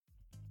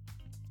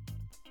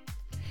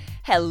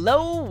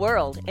Hello,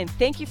 world, and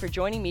thank you for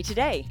joining me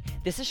today.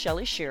 This is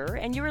Shelly Shearer,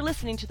 and you are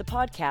listening to the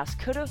podcast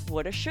Coulda,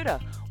 Woulda, Shoulda,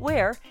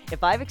 where,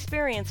 if I've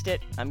experienced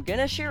it, I'm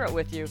gonna share it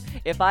with you.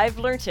 If I've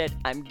learnt it,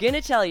 I'm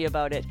gonna tell you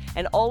about it,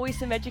 and always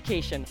some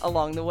education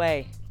along the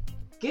way.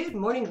 Good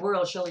morning,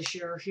 world. Shelly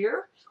Shearer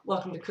here.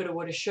 Welcome to Coulda,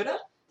 Woulda, Shoulda,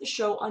 the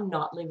show on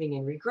not living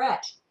in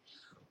regret.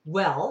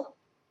 Well,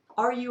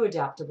 are you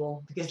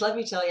adaptable? Because let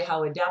me tell you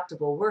how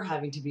adaptable we're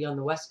having to be on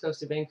the west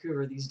coast of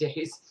Vancouver these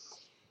days.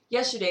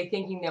 Yesterday,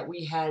 thinking that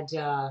we had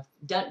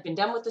been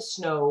done with the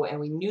snow and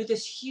we knew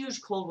this huge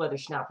cold weather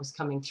snap was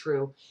coming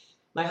through,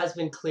 my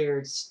husband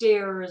cleared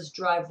stairs,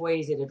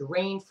 driveways. It had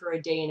rained for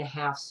a day and a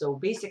half, so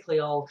basically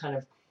all kind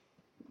of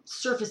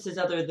surfaces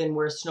other than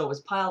where snow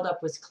was piled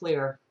up was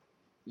clear.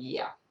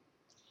 Yeah.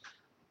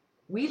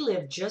 We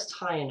live just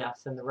high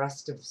enough than the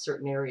rest of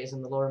certain areas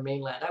in the lower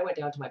mainland. I went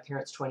down to my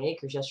parents' 20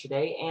 acres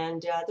yesterday,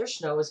 and their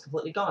snow was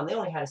completely gone. They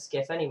only had a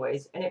skiff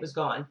anyways, and it was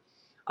gone.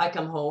 I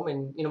come home,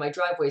 and my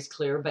driveway's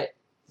clear, but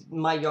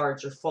my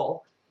yards are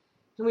full.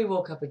 And we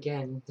woke up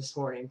again this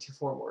morning to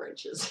 4 more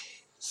inches.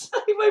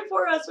 My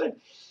poor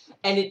husband.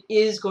 And it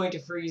is going to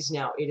freeze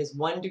now. It is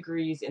 1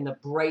 degree in the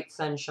bright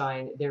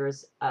sunshine. There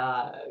is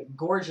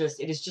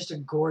it is just a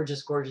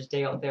gorgeous, gorgeous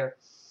day out there.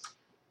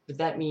 But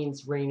that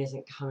means rain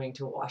isn't coming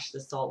to wash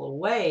this all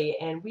away,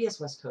 and we as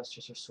West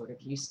Coasters are sort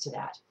of used to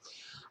that.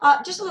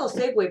 Just a little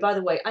segue, by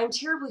the way, I'm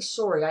terribly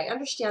sorry. I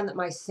understand that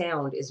my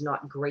sound is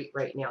not great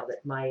right now,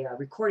 that my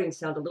recordings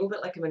sound a little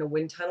bit like I'm in a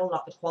wind tunnel,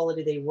 not the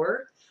quality they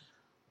were.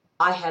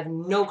 I have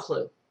no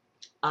clue.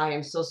 I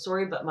am so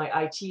sorry, but my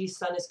IT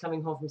son is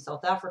coming home from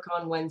South Africa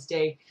on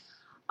Wednesday.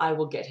 I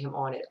will get him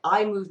on it.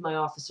 I moved my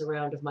office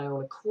around of my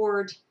own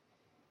accord.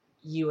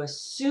 You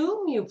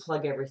assume you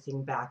plug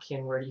everything back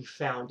in where you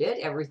found it.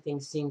 Everything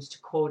seems to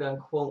quote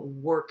unquote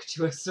work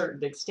to a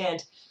certain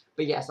extent.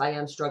 But yes, I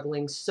am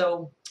struggling.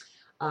 So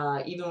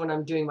even when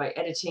I'm doing my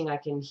editing, I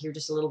can hear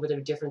just a little bit of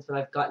a difference, but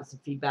I've gotten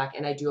some feedback,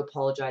 and I do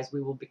apologize.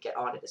 We will get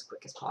on it as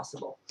quick as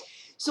possible.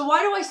 So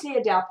why do I say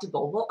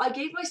adaptable? Well, I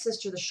gave my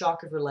sister the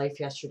shock of her life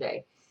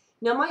yesterday.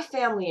 Now, my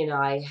family and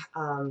I,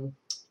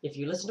 if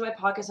you listen to my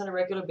podcast on a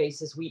regular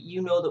basis,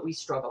 you know that we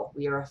struggle.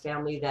 We are a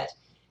family that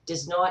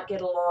does not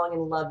get along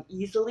and love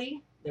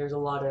easily. There's a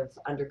lot of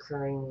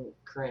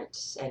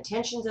currents and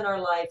tensions in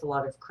our life, a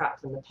lot of crap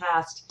from the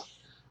past.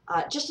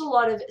 Just a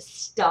lot of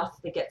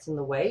stuff that gets in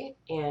the way,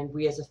 and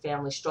we as a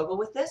family struggle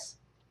with this.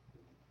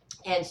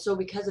 And so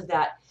because of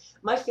that,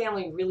 my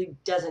family really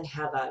doesn't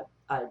have a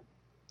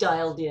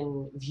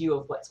dialed-in view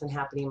of what's been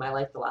happening in my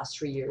life the last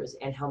 3 years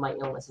and how my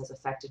illness has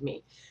affected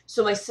me.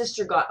 So my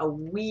sister got a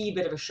wee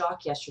bit of a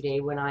shock yesterday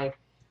when I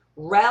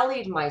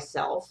rallied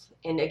myself,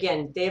 and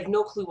again, they have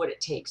no clue what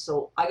it takes.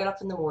 So I got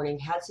up in the morning,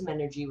 had some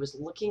energy, was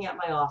looking at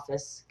my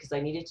office because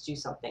I needed to do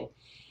something,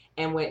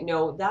 and went,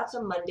 no, that's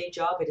a Monday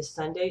job. It is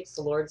Sunday. It's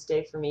the Lord's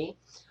Day for me.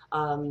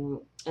 And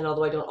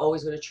although I don't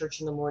always go to church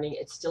in the morning,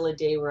 it's still a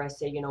day where I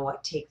say, you know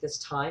what, take this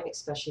time,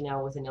 especially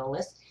now with an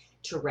illness,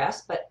 to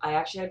rest. But I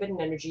actually had a bit of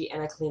energy,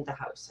 and I cleaned the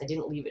house. I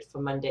didn't leave it for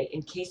Monday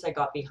in case I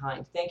got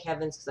behind. Thank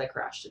heavens, because I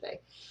crashed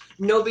today.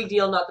 No big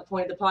deal, not the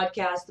point of the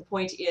podcast. The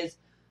point is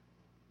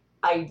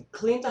I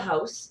cleaned the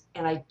house,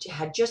 and I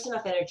had just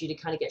enough energy to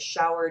kind of get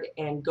showered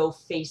and go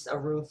face a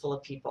room full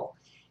of people.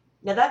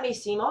 Now, that may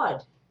seem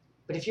odd,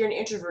 but if you're an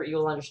introvert,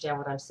 you'll understand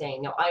what I'm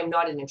saying. Now, I am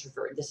not an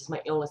introvert. This is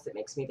my illness that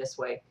makes me this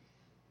way.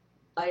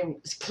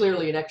 I'm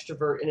clearly an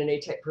extrovert and an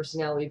A-type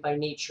personality by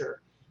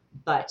nature.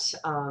 But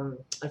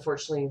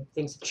unfortunately,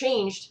 things have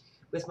changed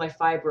with my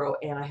fibro,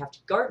 and I have to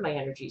guard my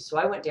energy. So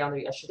I went down there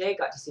yesterday,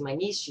 got to see my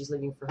niece. She's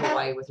leaving for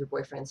Hawaii with her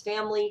boyfriend's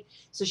family,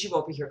 so she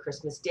won't be here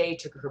Christmas Day.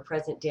 Took her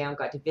present down,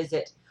 got to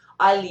visit.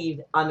 I leave,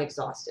 I'm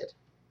exhausted.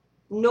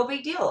 No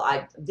big deal.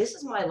 This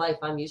is my life.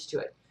 I'm used to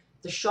it.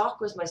 The shock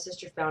was my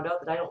sister found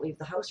out that I don't leave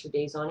the house for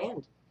days on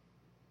end.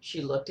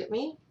 She looked at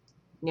me.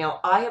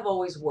 Now, I have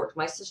always worked.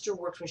 My sister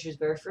worked when she was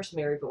very first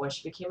married, but when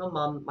she became a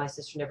mom, my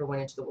sister never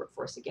went into the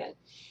workforce again.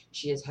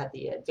 She has had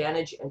the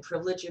advantage and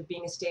privilege of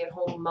being a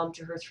stay-at-home mom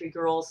to her 3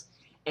 girls,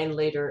 and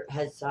later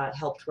has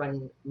helped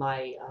run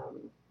my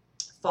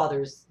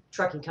father's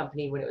trucking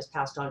company when it was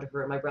passed on to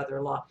her and my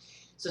brother-in-law.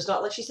 So it's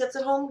not like she sits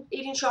at home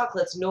eating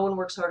chocolates. No one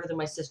works harder than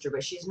my sister,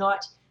 but she's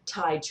not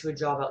tied to a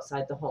job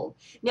outside the home.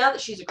 Now that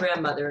she's a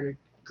grandmother and her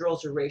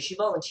girls are raised, she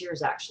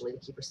volunteers actually to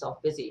keep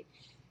herself busy.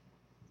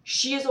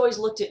 She has always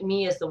looked at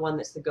me as the one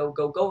that's the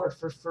go-goer.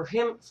 For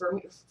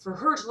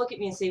her to look at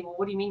me and say, well,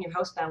 what do you mean you're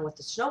housebound with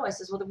the snow? I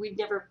says, well, we'd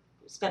never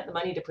spent the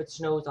money to put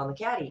snows on the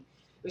caddy.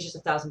 It was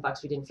just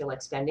 $1,000 we didn't feel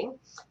like spending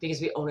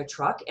because we own a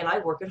truck and I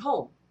work at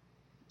home.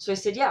 So I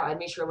said, yeah, I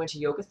made sure I went to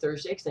yoga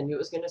Thursday because I knew it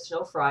was going to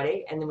snow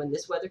Friday. And then when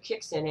this weather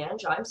kicks in,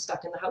 Ange, I'm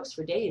stuck in the house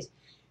for days.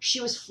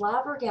 She was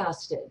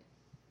flabbergasted.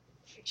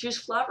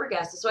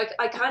 So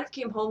I kind of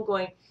came home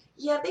going,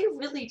 yeah, they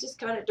really just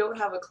kind of don't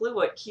have a clue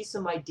what keys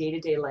of my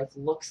day-to-day life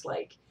looks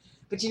like.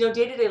 But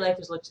day-to-day life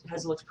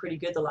has looked pretty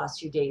good the last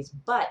few days.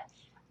 But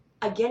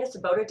again, it's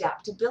about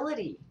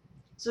adaptability.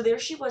 So there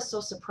she was,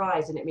 so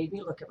surprised, and it made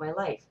me look at my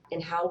life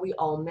and how we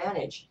all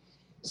manage.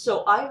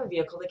 So I have a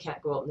vehicle that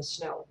can't go out in the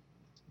snow,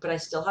 but I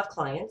still have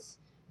clients.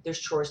 There's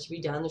chores to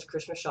be done. There's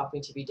Christmas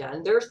shopping to be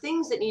done. There are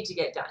things that need to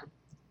get done.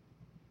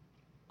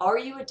 Are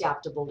you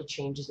adaptable to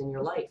changes in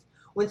your life?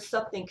 When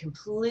something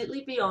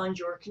completely beyond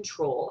your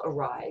control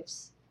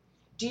arrives,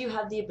 do you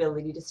have the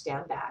ability to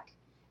stand back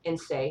and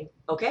say,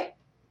 okay,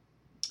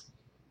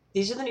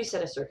 these are the new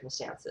set of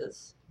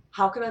circumstances.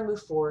 How can I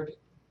move forward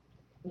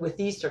with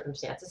these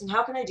circumstances? And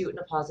how can I do it in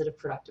a positive,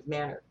 productive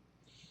manner?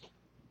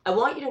 I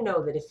want you to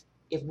know that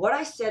if what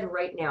I said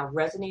right now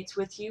resonates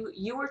with you,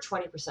 you are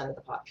 20% of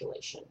the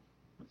population.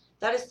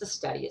 That is the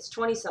study. It's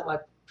 20 some odd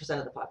percent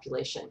of the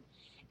population.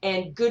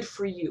 And good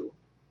for you.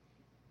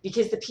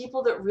 Because the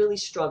people that really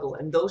struggle,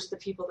 and those are the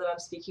people that I'm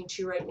speaking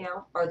to right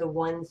now, are the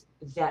ones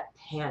that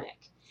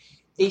panic.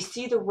 They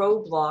see the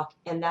roadblock,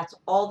 and that's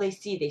all they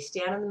see. They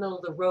stand in the middle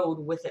of the road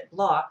with it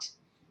blocked,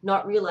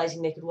 not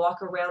realizing they could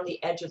walk around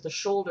the edge of the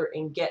shoulder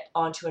and get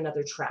onto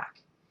another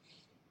track.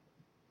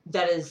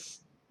 That is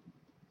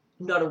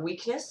not a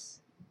weakness.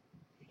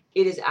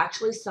 It is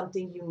actually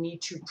something you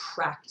need to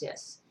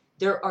practice.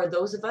 There are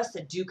those of us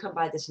that do come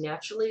by this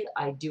naturally.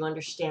 I do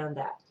understand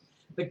that.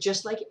 But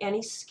just like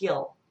any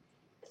skill,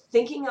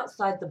 thinking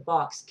outside the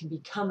box can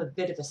become a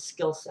bit of a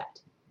skill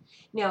set.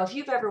 Now, if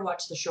you've ever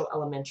watched the show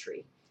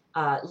Elementary,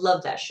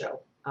 love that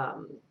show.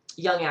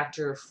 Young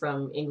actor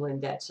from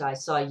England that I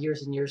saw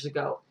years and years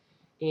ago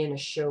in a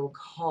show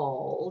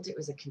called, it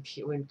was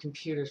when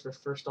computers were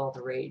first all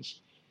the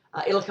rage.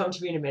 It'll come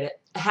to me in a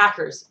minute.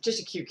 Hackers, just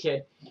a cute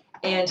kid.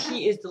 And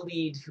he is the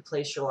lead who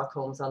plays Sherlock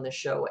Holmes on the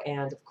show.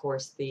 And of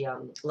course, the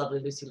lovely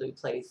Lucy Liu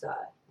plays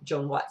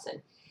Joan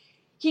Watson.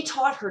 He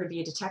taught her to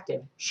be a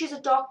detective. She's a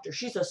doctor.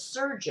 She's a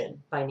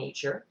surgeon by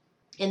nature.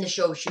 In the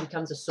show, she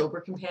becomes a sober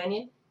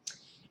companion.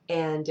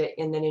 And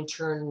then in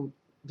turn,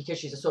 because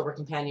she's a sober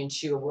companion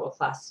to a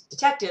world-class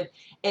detective,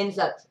 ends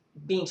up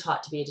being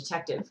taught to be a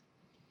detective.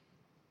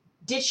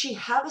 Did she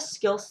have a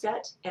skill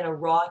set and a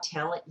raw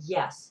talent?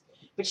 Yes.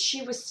 But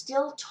she was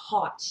still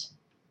taught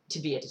to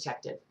be a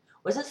detective.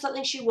 Wasn't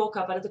something she woke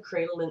up out of the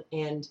cradle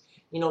and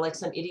like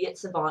some idiot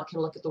savant can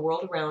look at the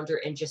world around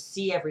her and just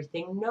see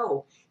everything.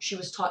 No, she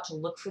was taught to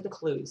look for the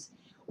clues.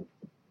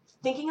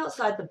 Thinking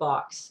outside the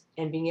box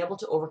and being able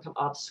to overcome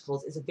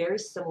obstacles is a very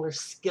similar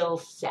skill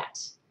set.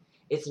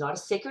 It's not a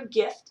sacred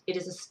gift, it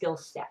is a skill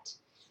set.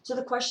 So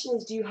the question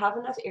is, do you have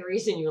enough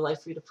areas in your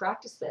life for you to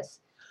practice this?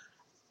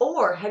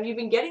 Or have you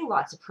been getting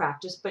lots of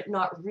practice but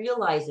not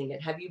realizing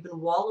it? Have you been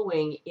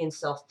wallowing in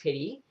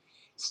self-pity,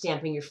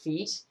 stamping your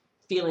feet,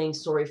 feeling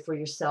sorry for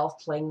yourself,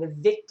 playing the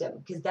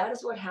victim? Because that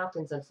is what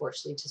happens,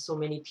 unfortunately, to so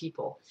many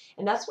people.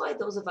 And that's why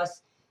those of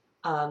us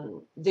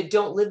that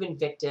don't live in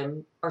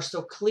victim are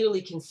so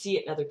clearly can see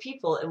it in other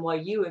people, and why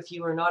you, if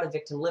you are not a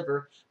victim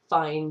liver,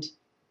 find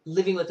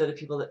living with other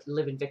people that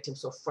live in victim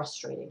so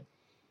frustrating.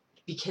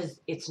 Because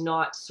it's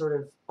not sort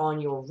of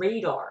on your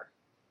radar.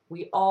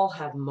 We all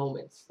have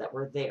moments that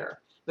we're there.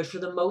 But for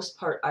the most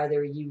part,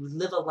 either you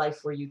live a life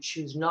where you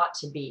choose not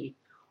to be,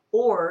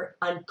 or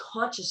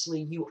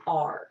unconsciously you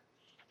are.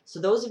 So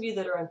those of you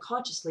that are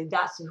unconsciously,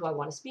 that's who I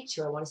want to speak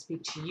to. I want to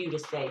speak to you to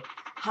say,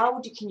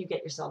 can you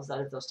get yourselves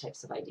out of those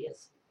types of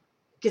ideas?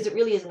 Because it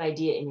really is an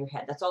idea in your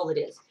head. That's all it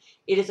is.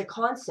 It is a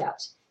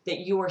concept that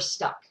you are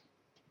stuck.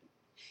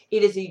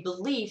 It is a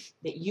belief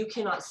that you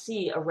cannot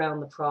see around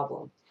the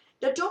problem.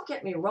 Now, don't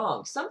get me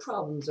wrong. Some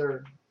problems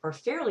are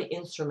fairly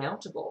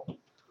insurmountable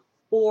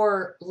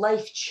or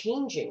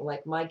life-changing,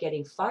 like my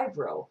getting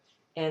fibro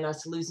and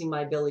us losing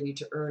my ability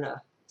to earn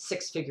a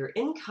six-figure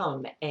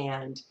income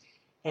and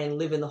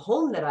live in the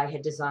home that I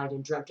had designed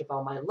and dreamt of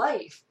all my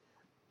life.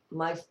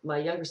 My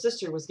younger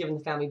sister was given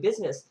the family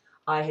business.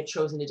 I had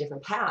chosen a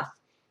different path.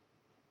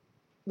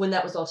 When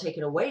that was all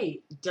taken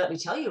away, let me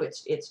tell you,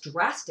 it's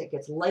drastic.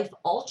 It's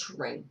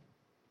life-altering.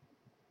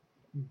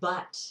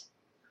 But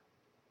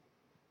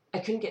I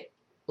couldn't get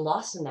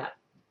lost in that.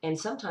 And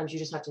sometimes you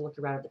just have to look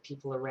around at the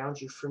people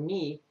around you. For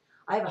me,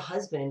 I have a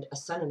husband, a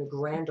son, and a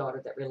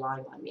granddaughter that rely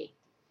on me,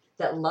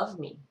 that love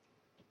me.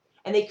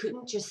 And they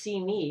couldn't just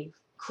see me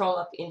curl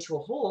up into a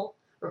hole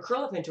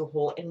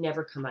and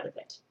never come out of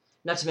it.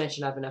 Not to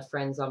mention I have enough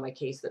friends on my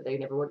case that they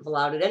never would have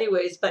allowed it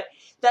anyways. But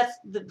that's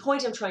the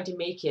point I'm trying to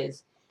make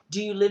is,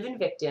 do you live in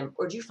victim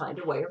or do you find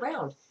a way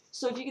around?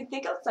 So if you can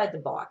think outside the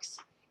box,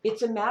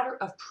 it's a matter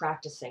of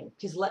practicing.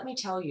 Because let me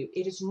tell you,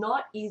 it is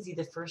not easy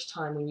the first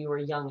time when you are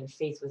young and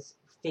faced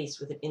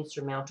with an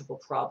insurmountable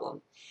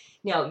problem.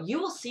 Now, you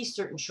will see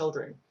certain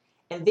children,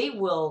 and they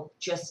will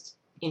just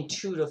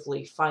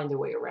intuitively find their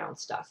way around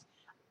stuff.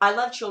 I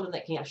love children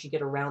that can actually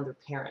get around their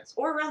parents,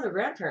 or around their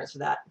grandparents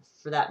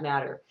for that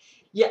matter.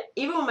 Yet,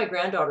 even when my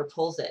granddaughter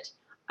pulls it,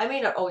 I may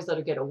not always let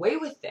her get away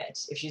with it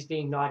if she's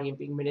being naughty and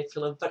being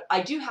manipulative, but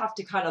I do have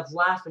to kind of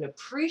laugh and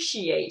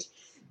appreciate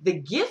the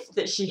gift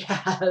that she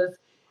has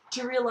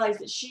to realize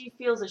that she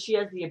feels that she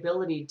has the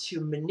ability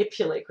to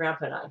manipulate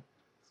Grandpa and I.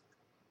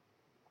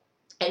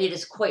 And it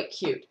is quite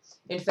cute.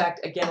 In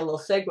fact, again, a little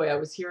segue, I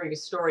was hearing a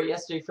story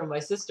yesterday from my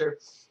sister.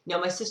 Now,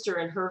 my sister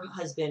and her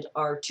husband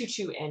are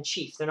Tutu and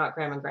Chief. They're not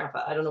Grandma and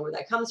Grandpa. I don't know where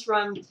that comes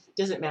from.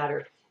 Doesn't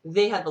matter.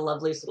 They have the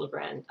loveliest little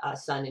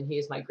grandson, and he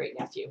is my great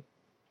nephew.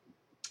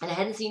 And I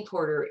hadn't seen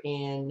Porter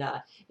in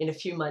a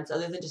few months,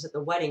 other than just at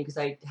the wedding, because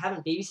I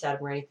haven't babysat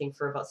him or anything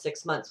for about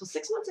 6 months. Well,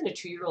 6 months in a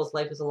 2-year-old's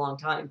life is a long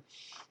time.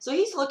 So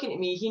he's looking at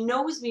me. He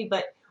knows me,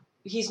 but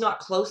he's not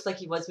close like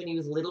he was when he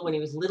was little. When he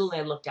was little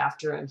and I looked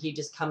after him, he'd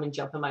just come and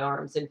jump in my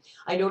arms. And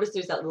I noticed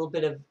there's that little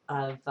bit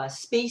of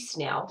space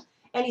now.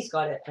 And he's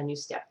got a new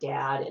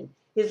stepdad, and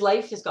his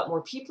life has got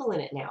more people in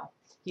it now.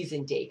 He's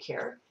in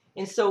daycare.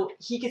 And so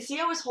he could see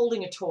I was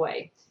holding a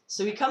toy.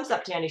 So he comes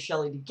up to Auntie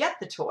Shelley to get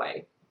the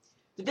toy.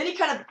 But then he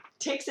kind of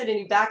takes it and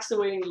he backs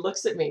away and he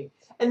looks at me.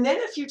 And then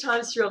a few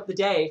times throughout the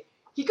day,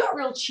 he got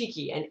real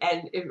cheeky.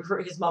 And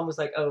his mom was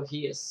like, oh,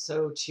 he is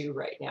so too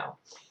right now.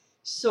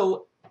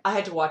 So I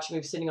had to watch him. He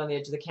was sitting on the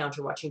edge of the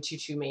counter watching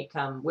Tutu make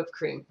whipped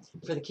cream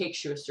for the cake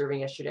she was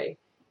serving yesterday.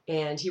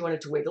 And he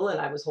wanted to wiggle and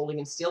I was holding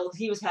him still.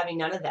 He was having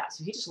none of that.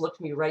 So he just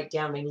looked me right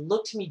down. And he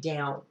looked me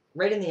down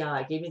right in the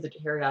eye, gave me the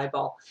hairy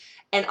eyeball.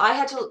 And I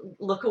had to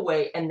look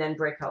away and then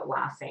break out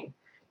laughing.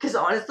 Because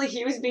honestly,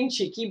 he was being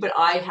cheeky, but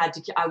I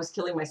was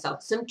killing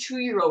myself. Some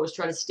 2-year-old was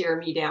trying to stare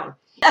me down.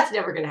 That's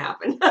never going to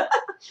happen.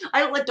 I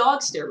don't let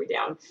dogs stare me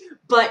down.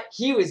 But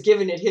he was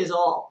giving it his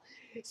all.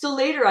 So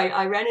later,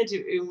 I ran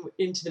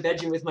into the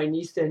bedroom with my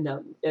niece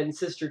and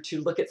sister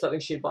to look at something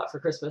she had bought for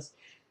Christmas.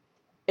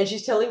 And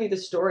she's telling me the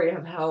story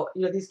of how,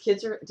 these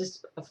kids are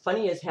just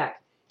funny as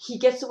heck. He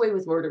gets away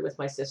with murder with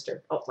my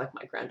sister. Oh, like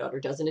my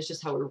granddaughter does, and it's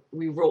just how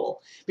we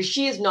roll. But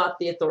she is not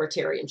the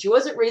authoritarian. She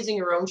wasn't raising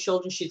her own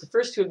children. She's the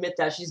first to admit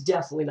that. She's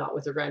definitely not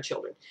with her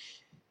grandchildren.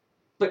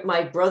 But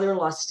my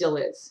brother-in-law still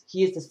is.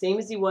 He is the same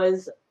as he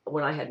was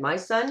when I had my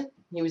son.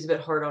 He was a bit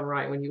hard on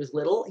Ryan when he was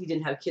little. He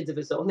didn't have kids of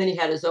his own. Then he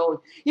had his own.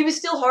 He was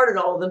still hard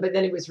on all of them, but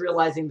then he was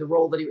realizing the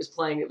role that he was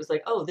playing. It was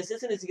like, oh, this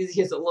isn't as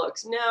easy as it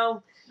looks.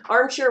 No,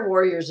 armchair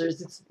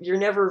warriors, you're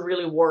never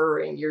really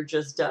warring. You're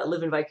just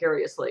living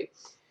vicariously.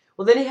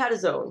 Well, then he had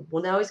his own.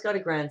 Well, now he's got a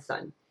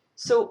grandson.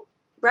 So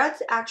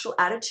Brad's actual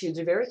attitudes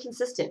are very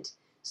consistent.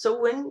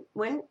 So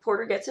when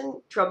Porter gets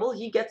in trouble,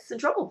 he gets in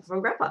trouble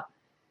from Grandpa.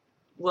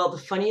 Well, the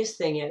funniest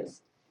thing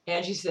is,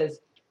 Angie says,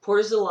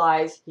 Porter's the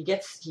lies. He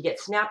gets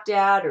snapped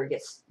at or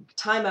gets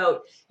timeout,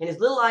 and his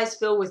little eyes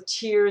fill with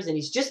tears, and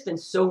he's just been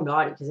so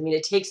naughty. Because,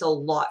 it takes a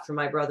lot for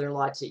my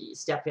brother-in-law to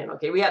step in,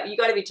 okay? You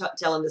got to be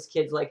telling this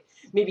kid's, like,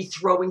 maybe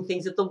throwing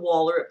things at the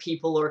wall or at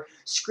people or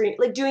screaming,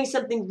 like doing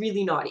something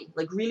really naughty,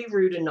 like really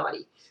rude and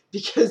naughty.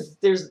 Because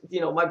there's,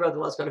 my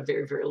brother-in-law's got a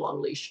very, very long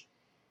leash.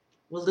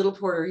 Well, little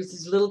Porter,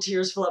 his little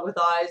tears fill up with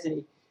eyes,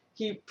 and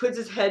he puts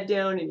his head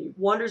down, and he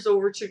wanders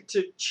over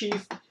to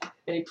Chief,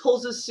 and he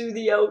pulls his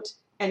Susie out,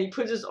 and he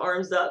puts his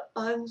arms up.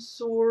 I'm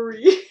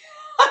sorry.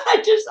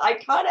 I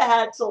kind of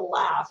had to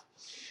laugh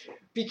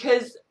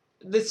because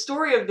the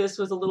story of this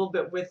was a little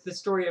bit with the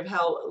story of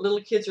how little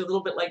kids are a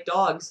little bit like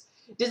dogs.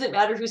 It doesn't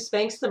matter who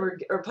spanks them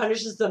or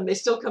punishes them. They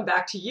still come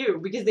back to you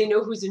because they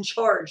know who's in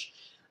charge.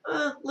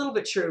 A little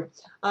bit true.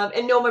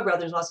 And no, my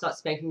brother-in-law's not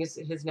spanking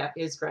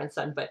his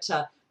grandson, but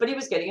he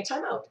was getting a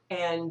timeout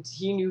and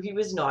he knew he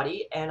was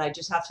naughty, and I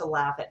just have to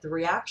laugh at the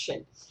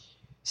reaction.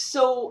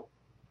 So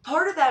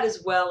part of that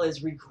as well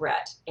is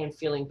regret and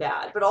feeling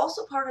bad, but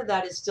also part of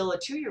that is still a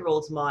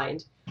 2-year-old's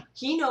mind.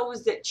 He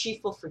knows that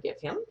Chief will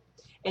forgive him,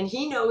 and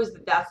he knows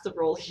that that's the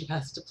role he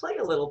has to play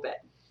a little bit.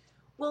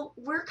 Well,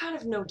 we're kind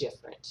of no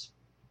different.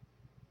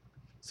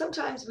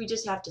 Sometimes we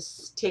just have to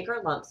take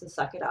our lumps and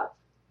suck it up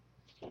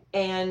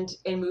and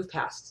move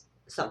past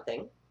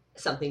something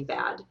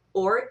bad.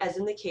 Or, as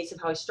in the case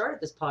of how I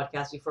started this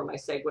podcast before my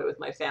segue with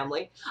my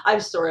family, I'm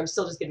sorry, I'm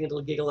still just getting a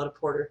little giggle out of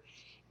Porter,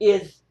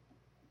 is,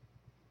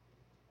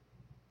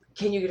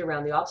 can you get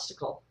around the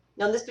obstacle?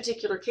 Now, in this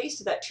particular case,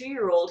 to that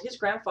 2-year-old, his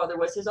grandfather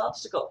was his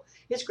obstacle.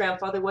 His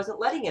grandfather wasn't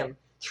letting him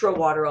throw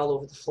water all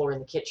over the floor in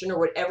the kitchen or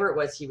whatever it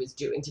was he was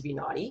doing to be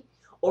naughty,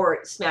 or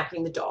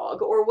smacking the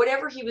dog, or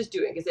whatever he was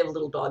doing, because they have a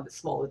little dog that's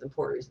smaller than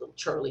Porter. He's little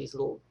Charlie, he's a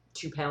little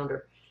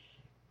 2-pounder.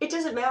 It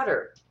doesn't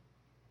matter.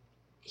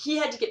 He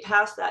had to get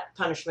past that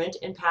punishment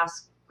and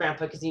past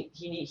Grandpa because he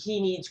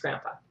needs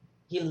Grandpa.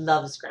 He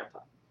loves Grandpa.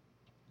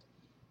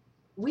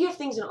 We have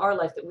things in our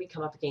life that we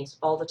come up against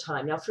all the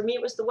time. Now, for me,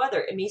 it was the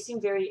weather. It may seem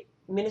very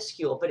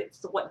minuscule, but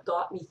it's what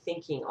got me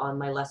thinking on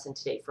my lesson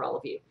today for all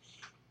of you,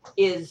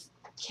 is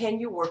can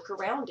you work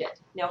around it?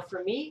 Now,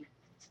 for me,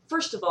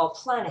 first of all,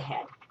 plan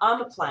ahead.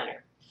 I'm a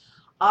planner.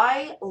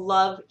 I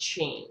love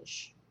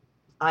change.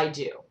 I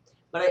do.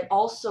 But I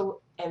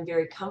also am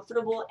very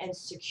comfortable and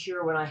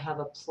secure when I have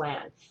a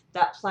plan.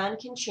 That plan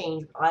can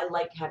change, but I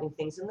like having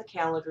things in the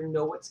calendar,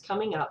 know what's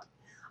coming up.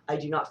 I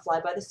do not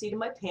fly by the seat of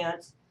my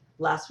pants.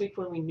 Last week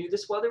when we knew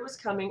this weather was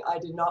coming, I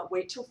did not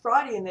wait till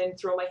Friday and then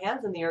throw my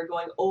hands in the air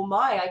going, oh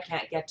my, I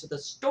can't get to the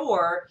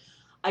store.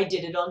 I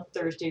did it on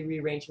Thursday,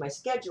 rearranged my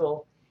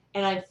schedule,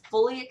 and I'm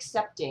fully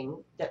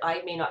accepting that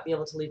I may not be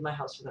able to leave my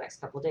house for the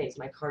next couple of days.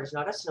 My car does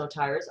not have snow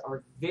tires.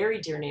 Our very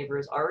dear neighbor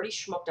has already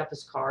schmucked up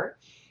his car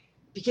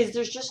because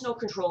there's just no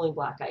controlling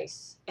black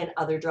ice and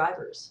other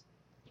drivers.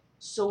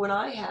 So when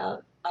I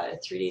have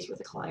 3 days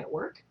worth of client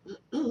work,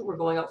 we're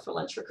going out for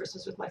lunch for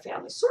Christmas with my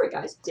family. Sorry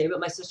guys, but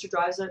my sister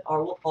drives an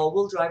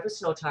all-wheel drive with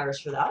snow tires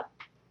for that.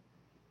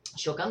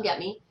 She'll come get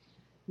me.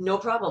 No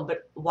problem.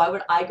 But why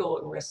would I go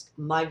and risk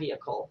my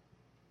vehicle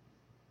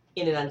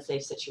in an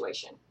unsafe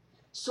situation?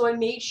 So I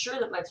made sure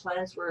that my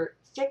plans were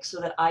fixed so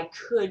that I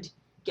could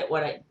get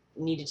what I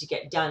needed to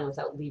get done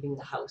without leaving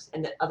the house,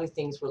 and that other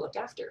things were looked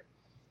after.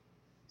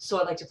 So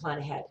I like to plan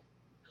ahead.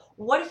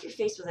 What if you're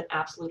faced with an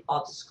absolute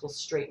obstacle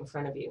straight in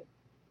front of you?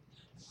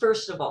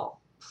 First of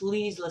all,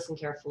 please listen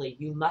carefully.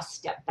 You must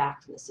step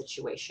back from the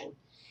situation.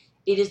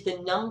 It is the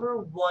number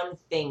one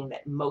thing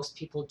that most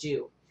people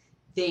do.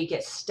 They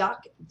get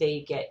stuck,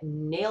 they get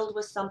nailed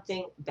with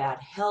something, bad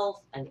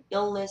health, an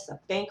illness, a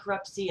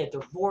bankruptcy, a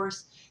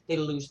divorce, they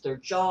lose their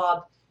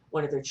job,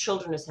 one of their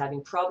children is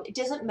having problems. It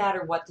doesn't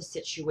matter what the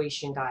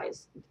situation,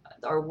 guys.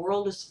 Our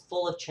world is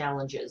full of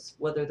challenges.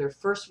 Whether they're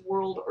first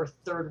world or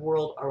third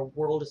world, our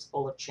world is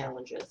full of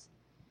challenges.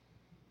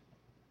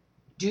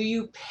 Do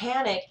you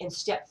panic and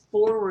step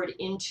forward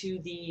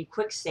into the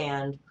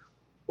quicksand,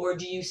 or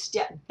do you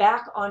step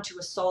back onto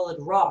a solid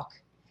rock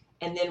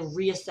and then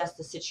reassess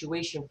the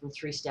situation from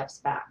 3 steps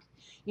back?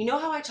 You know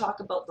how I talk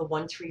about the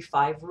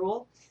 1-3-5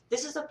 rule?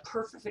 This is a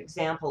perfect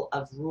example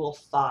of rule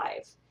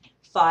 5.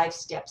 5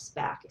 steps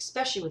back,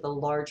 especially with a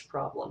large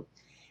problem.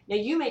 Now,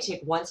 you may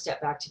take 1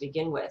 step back to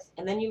begin with,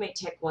 and then you may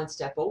take 1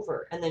 step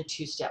over, and then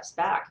 2 steps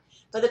back.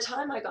 By the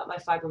time I got my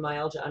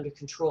fibromyalgia under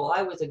control,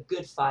 I was a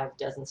good 5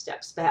 dozen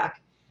steps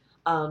back.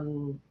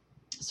 5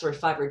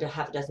 or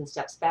half a dozen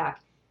steps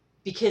back,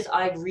 because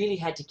I really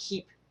had to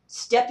keep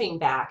stepping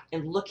back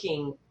and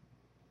looking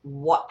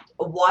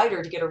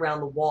wider to get around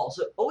the wall.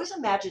 So always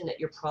imagine that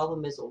your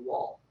problem is a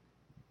wall.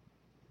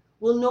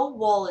 Well, no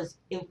wall is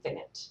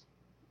infinite.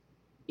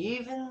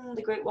 Even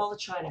the Great Wall of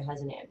China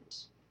has an end.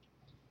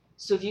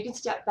 So if you can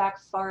step back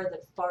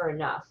far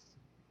enough,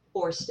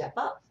 or step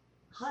up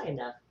high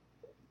enough,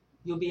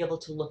 you'll be able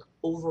to look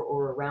over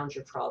or around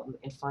your problem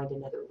and find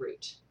another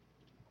route.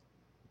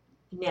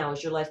 Now,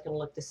 is your life going to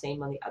look the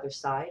same on the other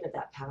side of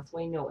that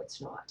pathway? No,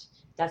 it's not.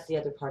 That's the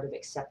other part of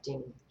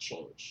accepting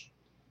change,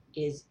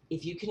 is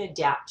if you can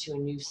adapt to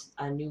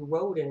a new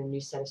road and a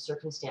new set of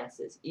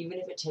circumstances, even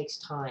if it takes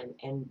time,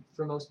 and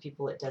for most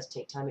people it does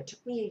take time. It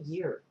took me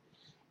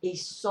a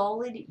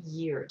solid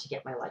year to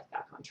get my life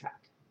back on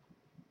track.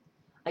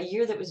 A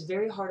year that was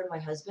very hard on my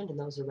husband and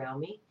those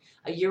around me.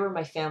 A year where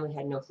my family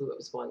had no clue what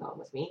was going on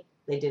with me.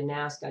 They didn't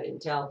ask, I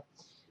didn't tell.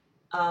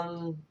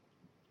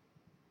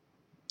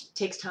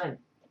 Takes time.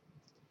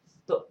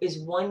 But is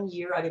 1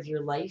 year out of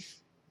your life,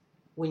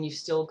 when you've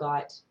still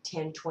got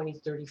 10, 20,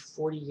 30,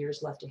 40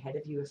 years left ahead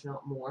of you, if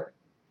not more,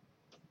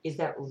 is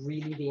that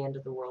really the end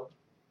of the world?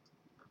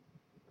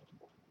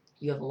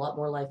 You have a lot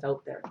more life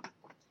out there.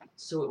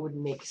 So it would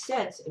make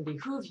sense and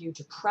behoove you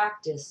to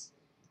practice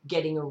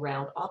getting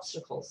around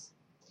obstacles.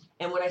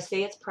 And when I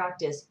say it's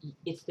practice,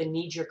 it's the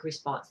knee-jerk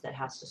response that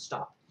has to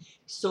stop.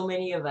 So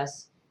many of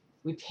us,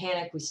 we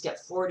panic, we step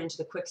forward into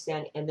the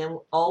quicksand, and then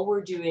all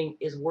we're doing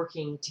is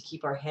working to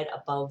keep our head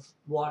above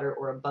water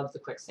or above the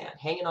quicksand,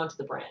 hanging onto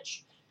the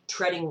branch,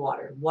 treading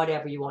water,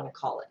 whatever you want to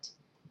call it.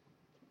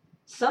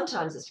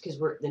 Sometimes it's because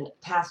the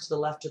path to the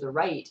left or the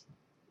right,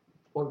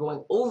 or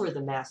going over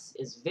the mess,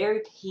 is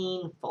very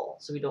painful,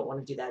 so we don't want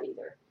to do that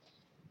either.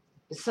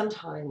 But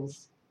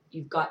sometimes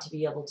you've got to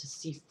be able to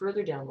see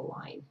further down the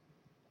line,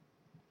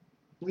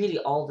 really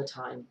all the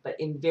time, but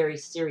in very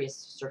serious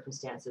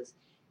circumstances,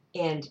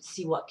 and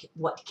see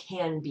what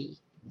can be.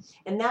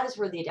 And that is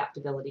where the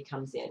adaptability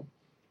comes in.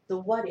 The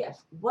what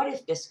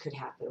if this could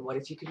happen? What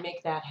if you could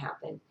make that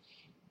happen?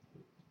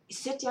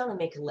 Sit down and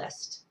make a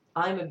list.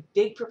 I'm a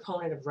big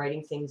proponent of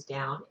writing things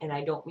down, and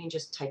I don't mean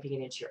just typing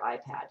it into your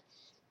iPad.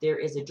 There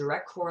is a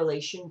direct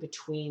correlation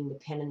between the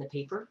pen and the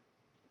paper.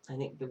 I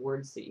think the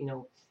words that,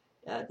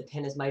 the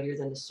pen is mightier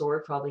than the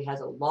sword probably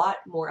has a lot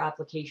more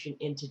application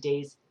in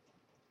today's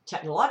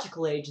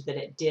technological age than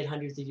it did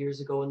hundreds of years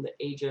ago in the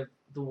age of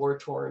the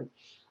war-torn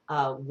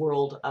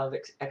world of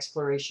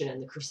exploration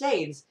and the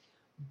Crusades.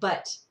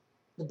 But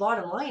the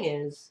bottom line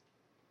is,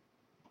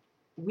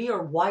 we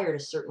are wired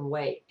a certain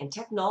way, and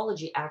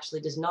technology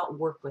actually does not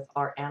work with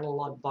our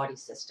analog body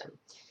system.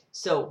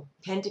 So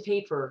pen to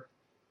paper,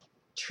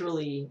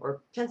 truly,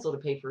 or pencil to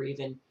paper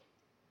even,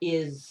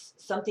 is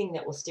something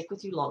that will stick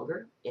with you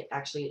longer. It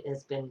actually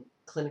has been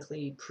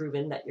clinically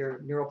proven that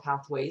your neural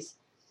pathways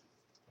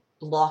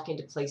lock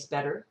into place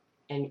better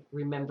and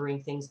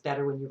remembering things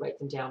better when you write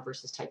them down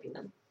versus typing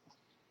them.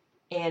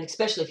 And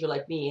especially if you're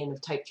like me and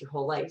have typed your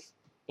whole life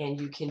and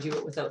you can do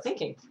it without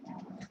thinking,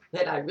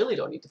 then I really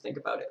don't need to think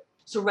about it.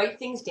 So write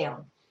things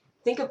down.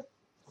 Think of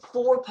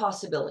 4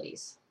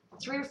 possibilities,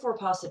 3 or 4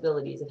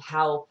 possibilities of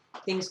how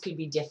things could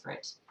be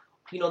different.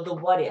 The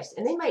what ifs,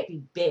 and they might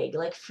be big.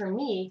 Like for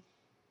me,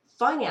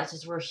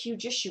 finances were a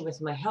huge issue with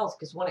my health,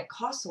 because one, it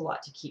costs a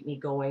lot to keep me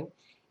going.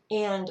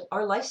 And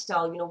our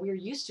lifestyle, we were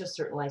used to a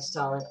certain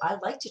lifestyle, and I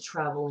like to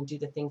travel and do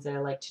the things that I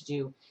like to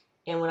do.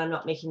 And when I'm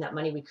not making that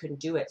money, we couldn't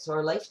do it. So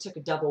our life took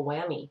a double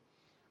whammy.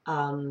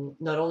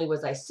 Not only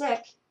was I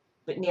sick,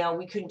 but now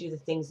we couldn't do the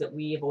things that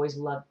we have always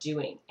loved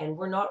doing. And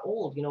we're not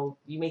old.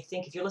 You may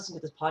think, if you're listening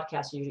to this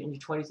podcast in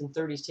your 20s and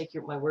 30s, take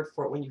my word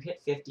for it, when you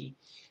hit 50,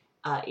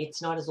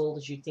 It's not as old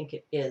as you think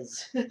it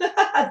is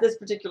at this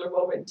particular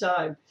moment in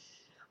time.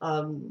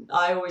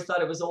 I always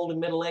thought it was old and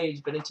middle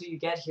age, but until you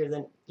get here,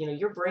 then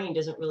your brain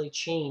doesn't really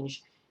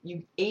change.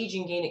 You age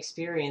and gain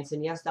experience,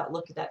 and yes,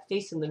 that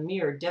face in the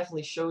mirror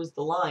definitely shows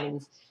the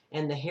lines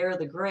and the hair,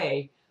 the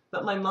gray.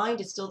 But my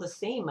mind is still the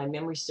same. My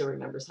memory still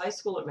remembers high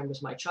school. It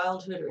remembers my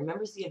childhood. It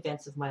remembers the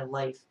events of my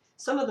life.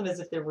 Some of them as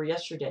if they were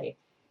yesterday.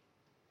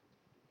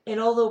 And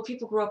although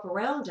people grow up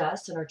around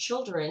us and our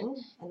children,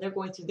 and they're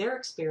going through their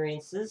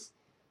experiences,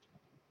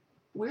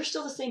 we're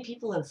still the same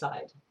people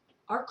inside.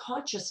 Our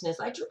consciousness,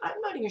 I'm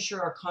not even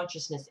sure our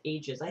consciousness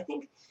ages. I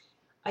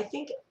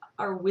think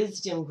our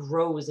wisdom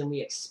grows and we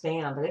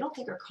expand, but I don't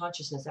think our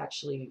consciousness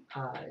actually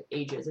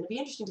ages. And it'd be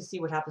interesting to see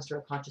what happens to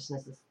our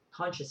consciousness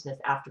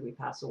after we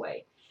pass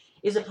away.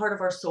 Is it part of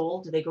our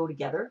soul? Do they go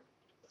together?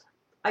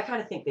 I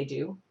kind of think they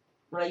do.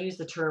 When I use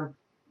the term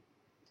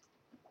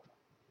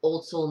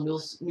old soul,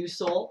 new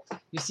soul,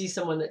 you see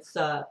someone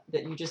that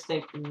you just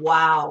think,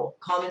 wow,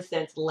 common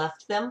sense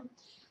left them.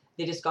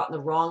 They just got in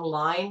the wrong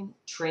line,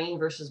 train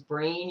versus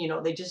brain.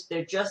 They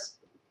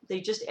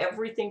just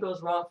everything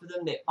goes wrong for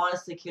them. They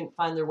honestly couldn't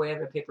find their way out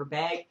of a paper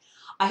bag.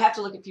 I have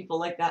to look at people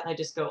like that and I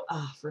just go,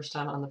 first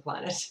time on the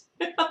planet.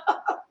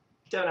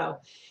 Don't know.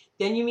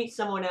 Then you meet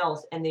someone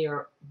else and they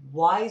are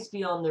wise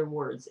beyond their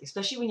words,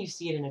 especially when you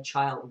see it in a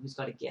child who's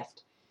got a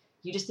gift.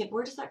 You just think,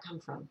 where does that come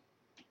from?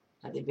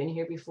 Have they been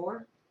here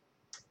before?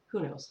 Who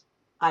knows?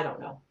 I don't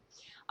know.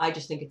 I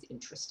just think it's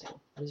interesting.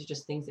 Those are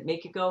just things that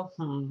make you go,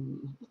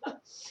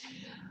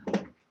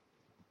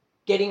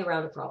 Getting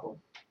around a problem.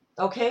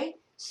 Okay?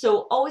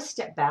 So always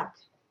step back,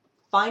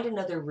 find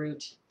another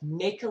route,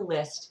 make a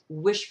list,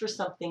 wish for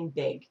something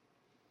big,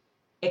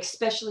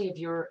 especially if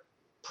your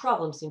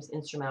problem seems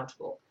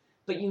insurmountable.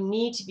 But you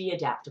need to be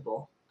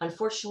adaptable.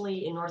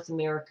 Unfortunately, in North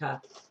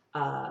America,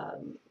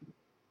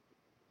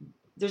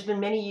 there's been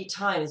many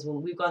times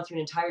when we've gone through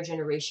an entire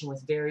generation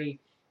with very,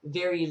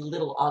 very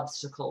little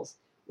obstacles.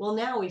 Well,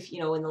 now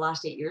in the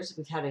last 8 years,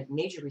 we've had a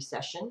major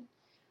recession.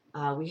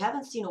 We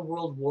haven't seen a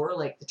world war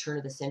like the turn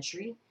of the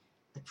century,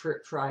 the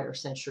prior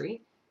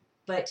century,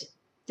 but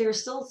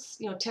there's still,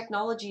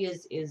 technology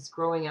is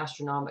growing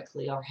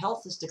astronomically. Our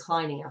health is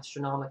declining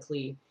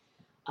astronomically.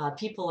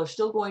 People are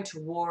still going to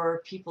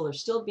war. People are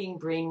still being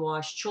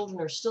brainwashed. Children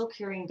are still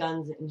carrying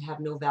guns and have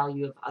no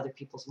value of other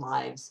people's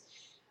lives.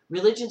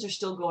 Religions are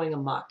still going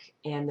amok,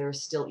 and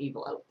there's still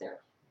evil out there.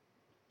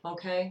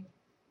 Okay?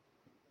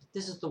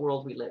 This is the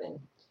world we live in.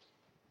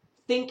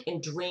 Think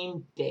and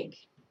dream big,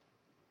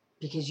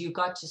 because you've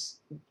got to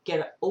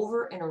get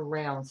over and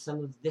around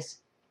some of this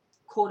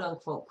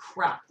quote-unquote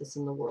crap that's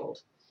in the world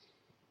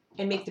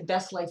and make the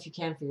best life you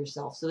can for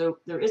yourself. So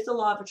there is the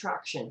law of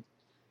attraction.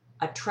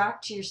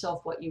 Attract to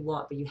yourself what you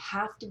want, but you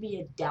have to be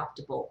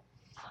adaptable.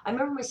 I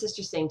remember my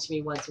sister saying to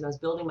me once when I was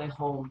building my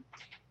home,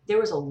 there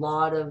was a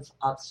lot of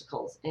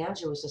obstacles. And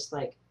Angela was just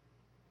like,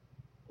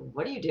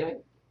 what are you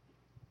doing?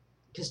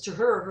 Because to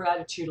her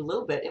attitude a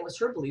little bit, it was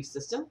her belief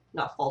system,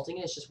 not faulting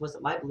it, it just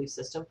wasn't my belief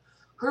system.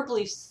 Her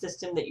belief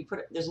system that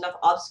there's enough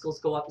obstacles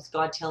go up is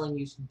God telling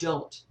you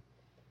don't.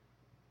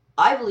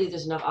 I believe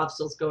there's enough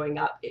obstacles going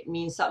up. It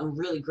means something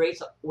really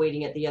great's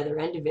waiting at the other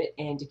end of it,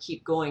 and to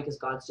keep going because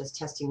God's just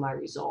testing my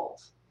resolve.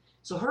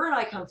 So her and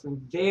I come from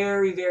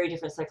very, very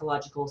different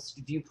psychological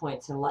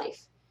viewpoints in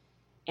life,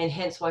 and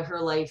hence why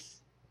her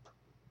life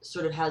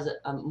sort of has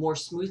a more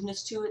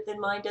smoothness to it than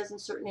mine does in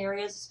certain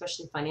areas,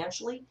 especially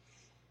financially,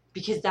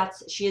 because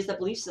she has the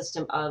belief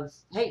system of,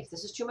 hey, if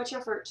this is too much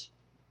effort,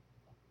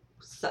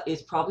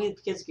 it's probably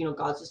because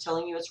God's just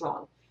telling you it's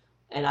wrong,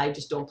 and I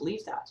just don't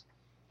believe that.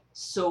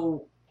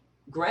 So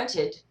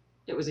granted,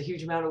 it was a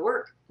huge amount of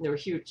work and there were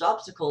huge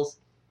obstacles,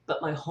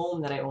 but my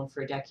home that I owned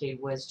for a decade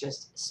was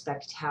just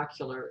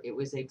spectacular. It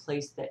was a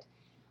place that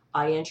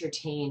I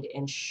entertained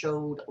and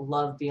showed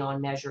love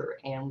beyond measure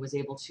and was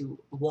able to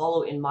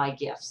wallow in my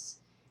gifts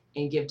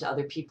and give to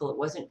other people.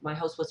 My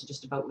house wasn't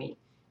just about me.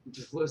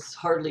 It was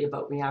hardly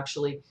about me,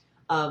 actually,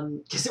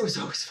 because it was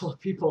always full of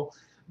people.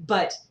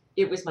 But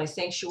it was my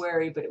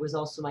sanctuary, but it was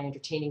also my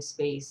entertaining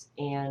space,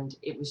 and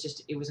it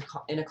was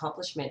an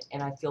accomplishment,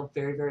 and I feel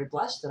very, very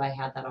blessed that I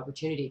had that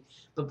opportunity.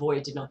 But boy,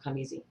 it did not come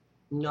easy,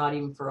 not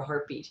even for a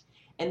heartbeat.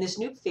 And this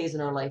new phase in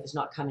our life is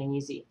not coming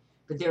easy,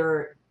 but there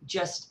are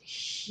just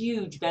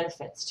huge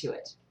benefits to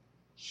it,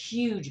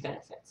 huge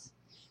benefits.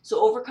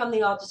 So overcome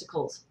the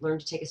obstacles, learn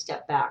to take a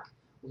step back,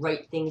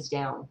 write things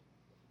down,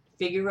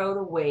 figure out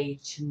a way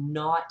to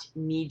not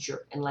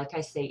knee-jerk, and like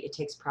I say, it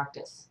takes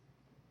practice.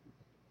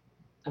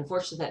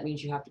 Unfortunately, that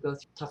means you have to go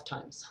through tough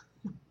times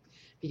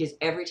because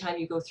every time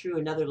you go through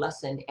another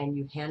lesson and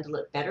you handle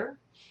it better,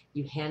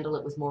 you handle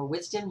it with more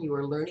wisdom, you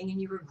are learning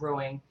and you are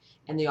growing,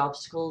 and the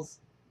obstacles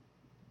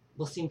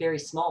will seem very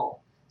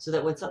small, so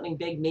that when something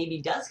big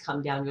maybe does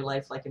come down your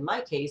life, like in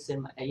my case, at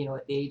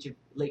the age of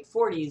late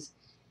 40s,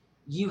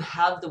 you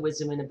have the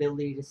wisdom and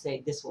ability to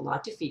say, this will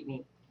not defeat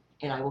me,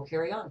 and I will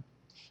carry on.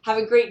 Have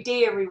a great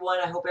day, everyone.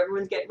 I hope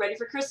everyone's getting ready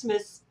for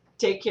Christmas.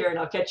 Take care, and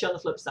I'll catch you on the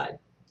flip side.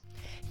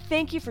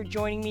 Thank you for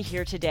joining me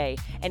here today.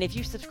 And if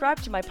you subscribe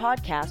to my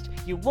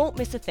podcast, you won't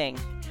miss a thing.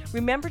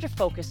 Remember to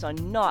focus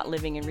on not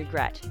living in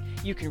regret.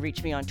 You can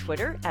reach me on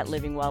Twitter at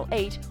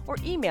livingwell8 or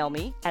email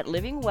me at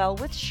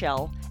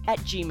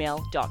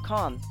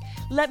livingwellwithshell@gmail.com.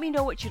 Let me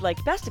know what you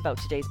liked best about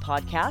today's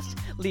podcast,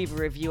 leave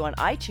a review on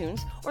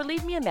iTunes, or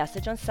leave me a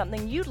message on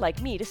something you'd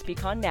like me to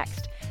speak on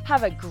next.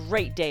 Have a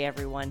great day,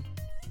 everyone.